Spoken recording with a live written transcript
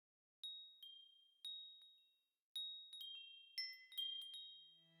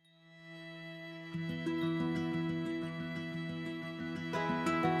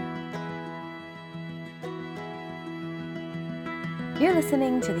You're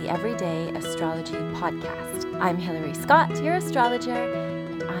listening to the Everyday Astrology Podcast. I'm Hilary Scott, your astrologer,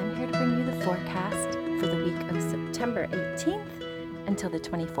 and I'm here to bring you the forecast for the week of September 18th until the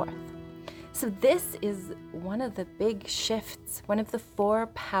 24th. So this is one of the big shifts, one of the 4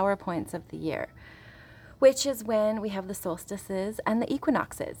 power points of the year, which is when we have the solstices and the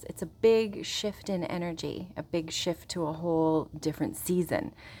equinoxes. It's a big shift in energy, a big shift to a whole different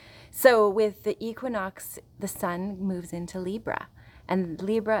season. So with the equinox, the sun moves into Libra. And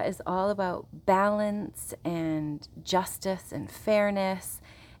Libra is all about balance and justice and fairness.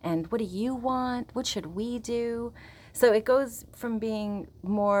 And what do you want? What should we do? So it goes from being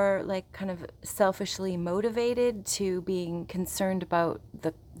more like kind of selfishly motivated to being concerned about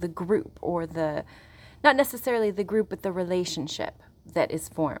the group, or not necessarily the group, but the relationship that is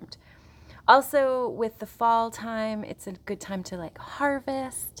formed. Also with the fall time, it's a good time to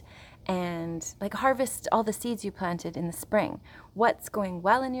harvest and harvest all the seeds you planted in the spring. What's going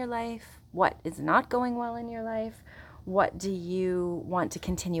well in your life? What is not going well in your life? What do you want to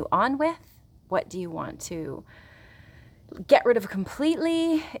continue on with? What do you want to get rid of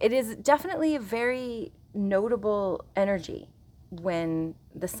completely? It is definitely a very notable energy when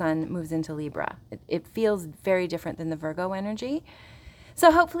the sun moves into Libra. It feels very different than the Virgo energy.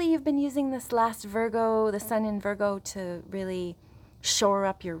 So hopefully you've been using this last Virgo, the sun in Virgo, to really shore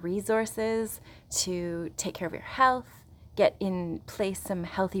up your resources, to take care of your health, get in place some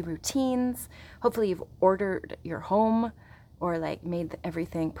healthy routines. Hopefully you've ordered your home or put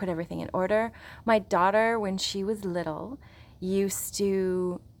everything in order. My daughter, when she was little, used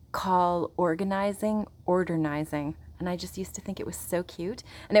to call organizing ordernizing. And I just used to think it was so cute.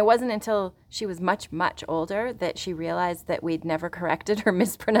 And it wasn't until she was much, much older that she realized that we'd never corrected her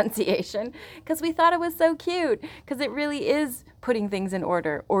mispronunciation, because we thought it was so cute, because it really is putting things in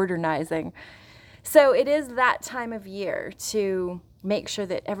order, ordernizing. So it is that time of year to make sure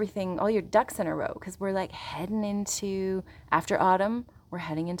that all your ducks in a row, because we're heading into, after autumn, we're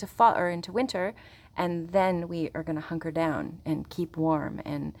heading into fall or into winter, and then we are going to hunker down and keep warm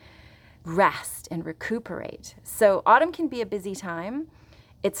and rest and recuperate. So autumn can be a busy time.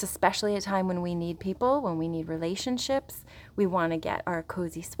 It's especially a time when we need people, when we need relationships. We want to get our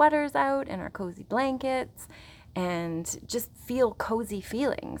cozy sweaters out and our cozy blankets and just feel cozy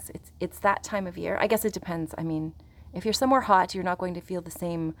feelings. It's that time of year. I guess it depends. I mean, if you're somewhere hot, you're not going to feel the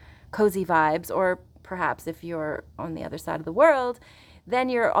same cozy vibes, or perhaps if you're on the other side of the world, then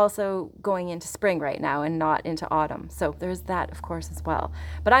you're also going into spring right now and not into autumn. So there's that, of course, as well.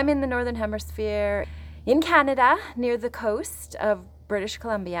 But I'm in the Northern Hemisphere in Canada, near the coast of British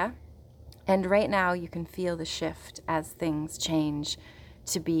Columbia. And right now you can feel the shift as things change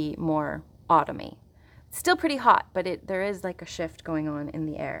to be more autumny. It's still pretty hot, but there is a shift going on in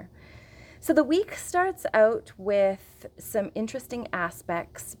the air. So the week starts out with some interesting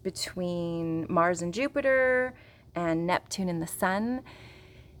aspects between Mars and Jupiter and Neptune and the sun.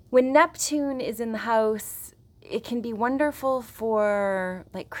 When Neptune is in the house, it can be wonderful for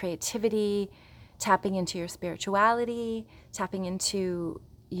creativity, tapping into your spirituality, tapping into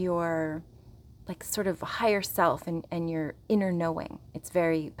your sort of higher self and your inner knowing. It's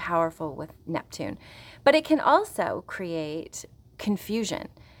very powerful with Neptune. But it can also create confusion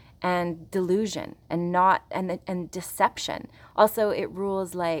and delusion and deception. Also, it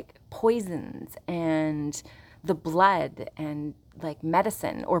rules poisons and the blood, and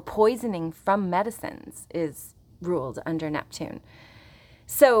medicine or poisoning from medicines is ruled under Neptune.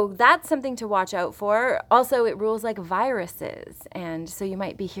 So that's something to watch out for. Also, it rules viruses. And so you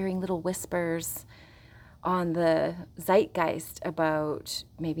might be hearing little whispers on the zeitgeist about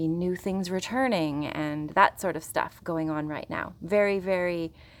maybe new things returning and that sort of stuff going on right now. Very,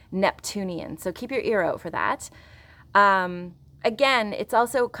 very Neptunian. So keep your ear out for that. Again, it's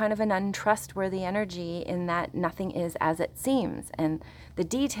also kind of an untrustworthy energy in that nothing is as it seems, and the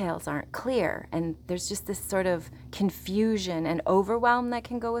details aren't clear, and there's just this sort of confusion and overwhelm that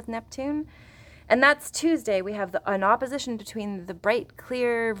can go with Neptune. And that's Tuesday. We have an opposition between the bright,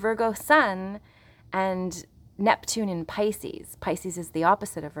 clear Virgo sun and Neptune in Pisces. Pisces is the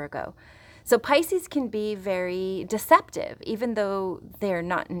opposite of Virgo. So Pisces can be very deceptive, even though they're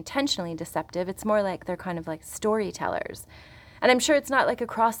not intentionally deceptive. It's more they're kind of storytellers. And I'm sure it's not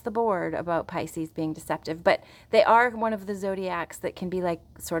across the board about Pisces being deceptive, but they are one of the zodiacs that can be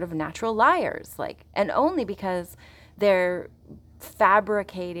sort of natural liars, and only because they're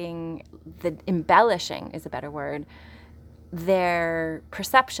embellishing is a better word, their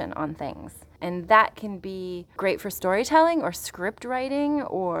perception on things. And that can be great for storytelling or script writing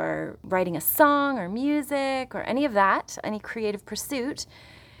or writing a song or music or any of that, any creative pursuit,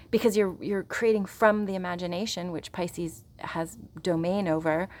 because you're creating from the imagination, which Pisces has domain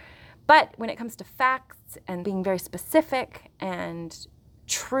over. But when it comes to facts and being very specific and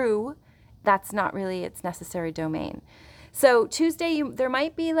true, that's not really its necessary domain. So Tuesday, there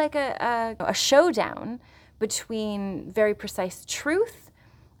might be like a showdown between very precise truth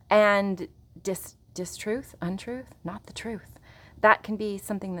and distruth, untruth, not the truth. That can be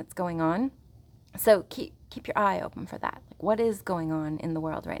something that's going on. So keep your eye open for that. Like, what is going on in the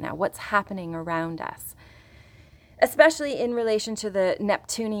world right now? What's happening around us? Especially in relation to the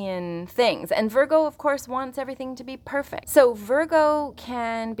Neptunian things. And Virgo, of course, wants everything to be perfect. So Virgo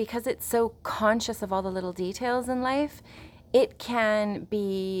can, because it's so conscious of all the little details in life, it can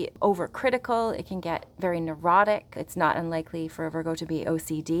be overcritical. It can get very neurotic. It's not unlikely for a Virgo to be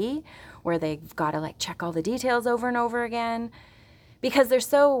OCD, where they've got to like check all the details over and over again, because they're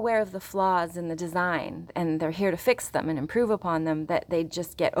so aware of the flaws in the design and they're here to fix them and improve upon them that they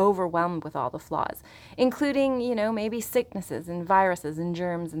just get overwhelmed with all the flaws, including, maybe sicknesses and viruses and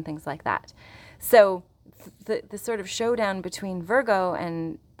germs and things like that. So the sort of showdown between Virgo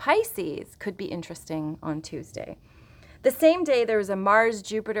and Pisces could be interesting on Tuesday. The same day, there's a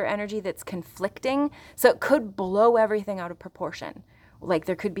Mars-Jupiter energy that's conflicting, so it could blow everything out of proportion. Like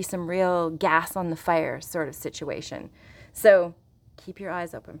there could be some real gas on the fire sort of situation. So keep your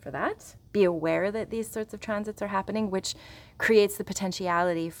eyes open for that. Be aware that these sorts of transits are happening, which creates the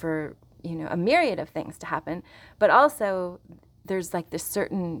potentiality for, a myriad of things to happen. But also, there's like this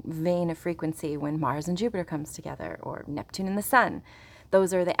certain vein of frequency when Mars and Jupiter comes together, or Neptune and the Sun.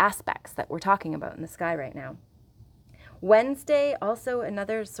 Those are the aspects that we're talking about in the sky right now. Wednesday, also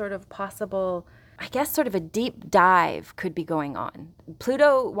another sort of possible, sort of a deep dive could be going on.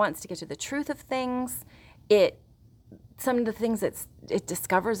 Pluto wants to get to the truth of things. Some of the things it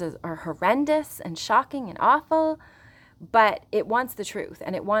discovers are horrendous and shocking and awful, but it wants the truth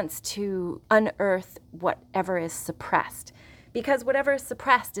and it wants to unearth whatever is suppressed, because whatever is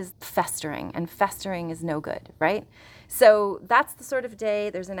suppressed is festering, and festering is no good, right? So that's the sort of day.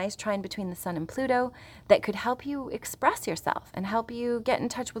 There's a nice trine between the Sun and Pluto that could help you express yourself and help you get in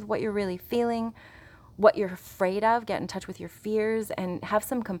touch with what you're really feeling, what you're afraid of, get in touch with your fears, and have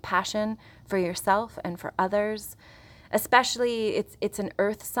some compassion for yourself and for others. Especially, it's an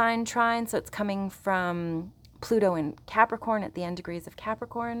earth sign trine, so it's coming from Pluto in Capricorn at the end degrees of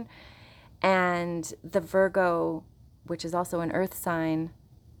Capricorn, and the Virgo, which is also an earth sign,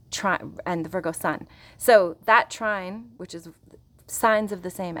 and the Virgo sun. So that trine, which is signs of the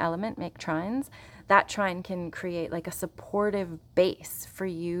same element make trines, that trine can create like a supportive base for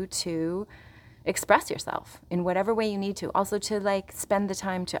you to express yourself in whatever way you need to. Also to like spend the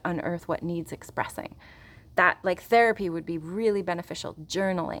time to unearth what needs expressing. That like therapy would be really beneficial.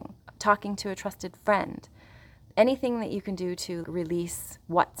 Journaling, talking to a trusted friend, anything that you can do to release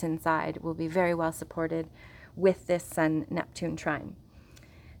what's inside will be very well supported with this Sun-Neptune trine.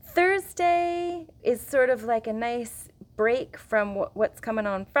 Thursday is sort of like a nice break from what's coming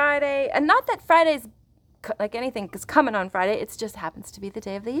on Friday. And not that Friday's like anything is coming on Friday, it just happens to be the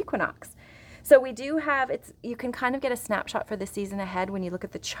day of the equinox. So we do have, you can kind of get a snapshot for the season ahead when you look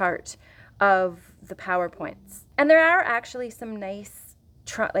at the chart of the PowerPoints. And there are actually some nice,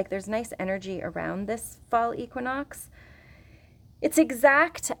 there's nice energy around this fall equinox. It's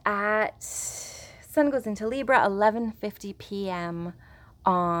exact at, Sun goes into Libra, 11:50 p.m.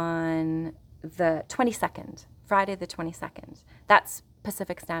 on the 22nd, Friday the 22nd. That's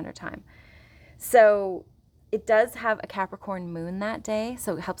Pacific Standard Time. So it does have a Capricorn moon that day,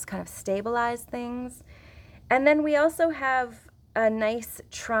 so it helps kind of stabilize things. And then we also have a nice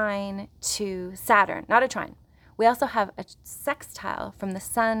trine to Saturn, not a trine. We also have a sextile from the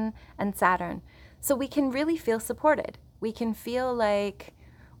Sun and Saturn. So we can really feel supported. We can feel like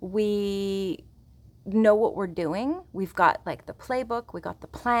we know what we're doing. We've got like the playbook, we got the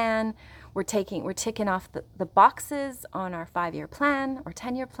plan. We're ticking off the boxes on our 5-year plan or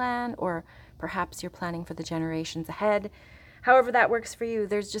 10-year plan, or perhaps you're planning for the generations ahead. However that works for you,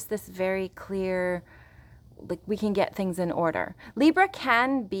 there's just this very clear, like we can get things in order. Libra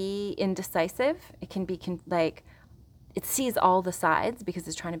can be indecisive. It can be it sees all the sides because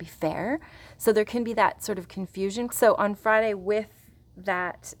it's trying to be fair. So there can be that sort of confusion. So on Friday, with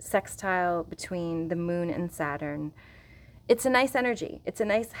that sextile between the moon and Saturn, it's a nice energy. It's a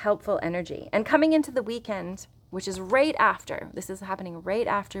nice, helpful energy. And coming into the weekend, which is this is happening right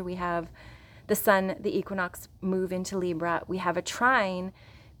after we have the Sun, the equinox, move into Libra, we have a trine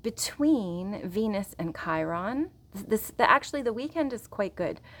between Venus and Chiron. Actually, the weekend is quite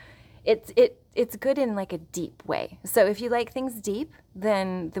good. It's good in like a deep way. So if you like things deep,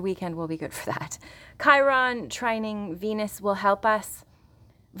 then the weekend will be good for that. Chiron trining Venus will help us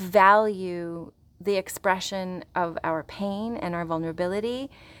value the expression of our pain and our vulnerability,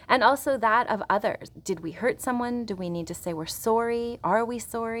 and also that of others. Did we hurt someone? Do we need to say we're sorry? Are we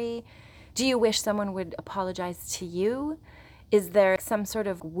sorry? Do you wish someone would apologize to you? Is there some sort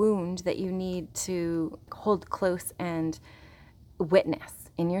of wound that you need to hold close and witness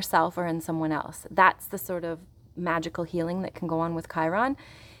in yourself or in someone else? That's the sort of magical healing that can go on with Chiron.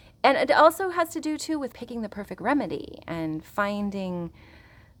 And it also has to do too with picking the perfect remedy and finding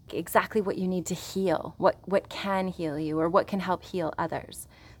exactly what you need to heal, what can heal you or what can help heal others.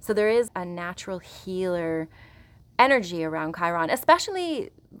 So there is a natural healer energy around Chiron, especially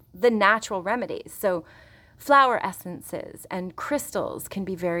the natural remedies. So flower essences and crystals can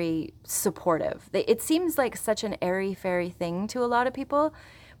be very supportive. It seems like such an airy-fairy thing to a lot of people,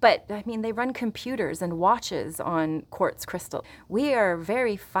 but I mean, they run computers and watches on quartz crystal. We are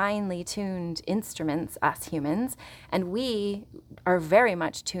very finely tuned instruments, us humans, and we are very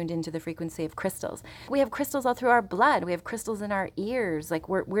much tuned into the frequency of crystals. We have crystals all through our blood. We have crystals in our ears. Like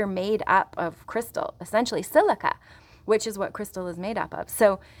we're made up of crystal, essentially silica, which is what crystal is made up of.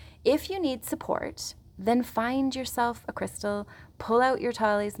 So if you need support, then find yourself a crystal, pull out your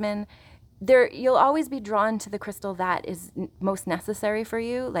talisman. You'll always be drawn to the crystal that is most necessary for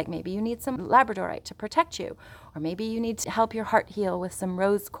you. Like maybe you need some labradorite to protect you, or maybe you need to help your heart heal with some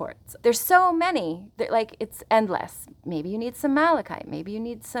rose quartz. There's so many, like it's endless. Maybe you need some malachite. Maybe you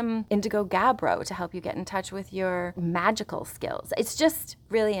need some indigo gabbro to help you get in touch with your magical skills. It's just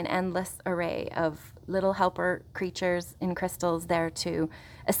really an endless array of little helper creatures in crystals there to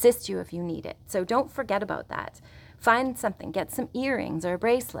assist you if you need it. So don't forget about that. Find something, get some earrings or a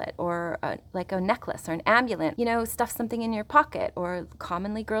bracelet or like a necklace or an amulet, stuff something in your pocket, or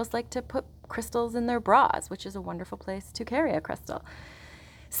commonly girls like to put crystals in their bras, which is a wonderful place to carry a crystal.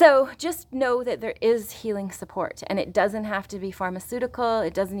 So just know that there is healing support, and it doesn't have to be pharmaceutical.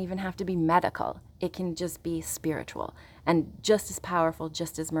 It doesn't even have to be medical. It can just be spiritual and just as powerful,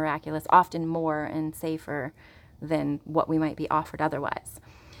 just as miraculous, often more and safer than what we might be offered otherwise.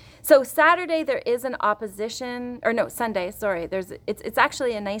 So Saturday there is an opposition, or no, Sunday, sorry. It's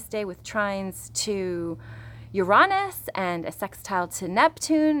actually a nice day with trines to Uranus and a sextile to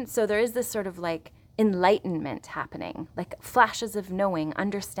Neptune. So there is this sort of like enlightenment happening, like flashes of knowing,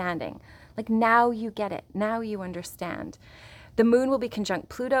 understanding. Like now you get it, now you understand. The moon will be conjunct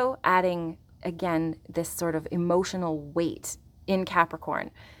Pluto, adding again this sort of emotional weight in Capricorn,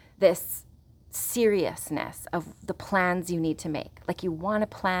 this seriousness of the plans you need to make. Like you want to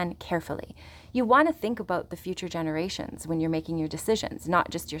plan carefully. You want to think about the future generations when you're making your decisions, not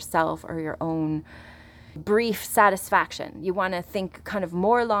just yourself or your own brief satisfaction. You want to think kind of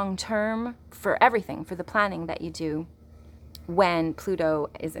more long term for everything, for the planning that you do when Pluto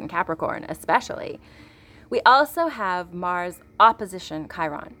is in Capricorn, especially. We also have Mars opposition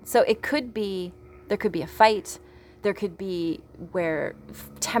Chiron. So there could be a fight. There could be where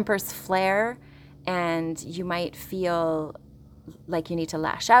tempers flare and you might feel like you need to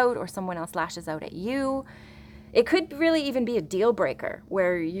lash out or someone else lashes out at you. It could really even be a deal breaker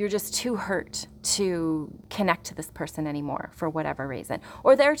where you're just too hurt to connect to this person anymore for whatever reason.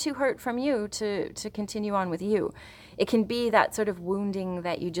 Or they're too hurt from you to continue on with you. It can be that sort of wounding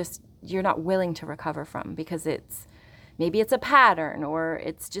that you're not willing to recover from because maybe it's a pattern or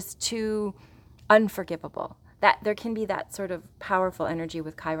it's just too unforgivable. That there can be that sort of powerful energy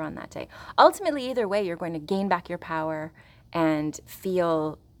with Chiron that day. Ultimately, either way, you're going to gain back your power and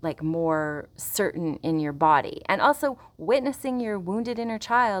feel like more certain in your body. And also witnessing your wounded inner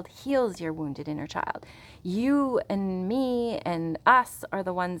child heals your wounded inner child. You and me and us are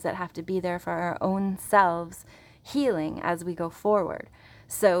the ones that have to be there for our own selves, healing as we go forward.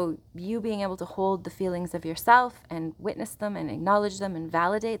 So you being able to hold the feelings of yourself and witness them and acknowledge them and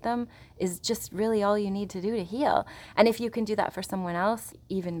validate them is just really all you need to do to heal. And if you can do that for someone else,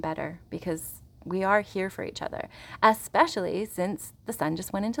 even better, because we are here for each other, especially since the sun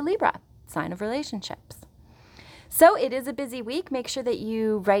just went into Libra, sign of relationships. So it is a busy week. Make sure that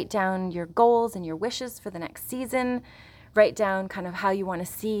you write down your goals and your wishes for the next season. Write down kind of how you want to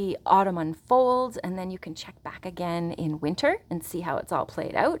see autumn unfold, and then you can check back again in winter and see how it's all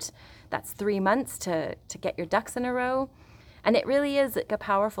played out. That's 3 months to get your ducks in a row. And it really is a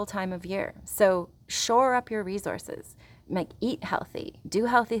powerful time of year. So shore up your resources. Eat healthy, do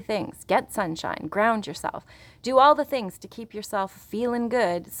healthy things, get sunshine, ground yourself. Do all the things to keep yourself feeling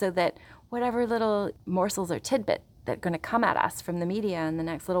good so that whatever little morsels or tidbit that are going to come at us from the media in the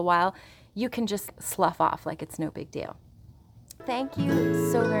next little while, you can just slough off like it's no big deal. Thank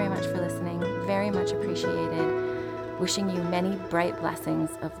you so very much for listening. Very much appreciated. Wishing you many bright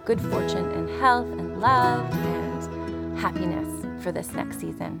blessings of good fortune and health and love and happiness for this next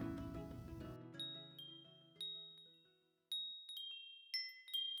season.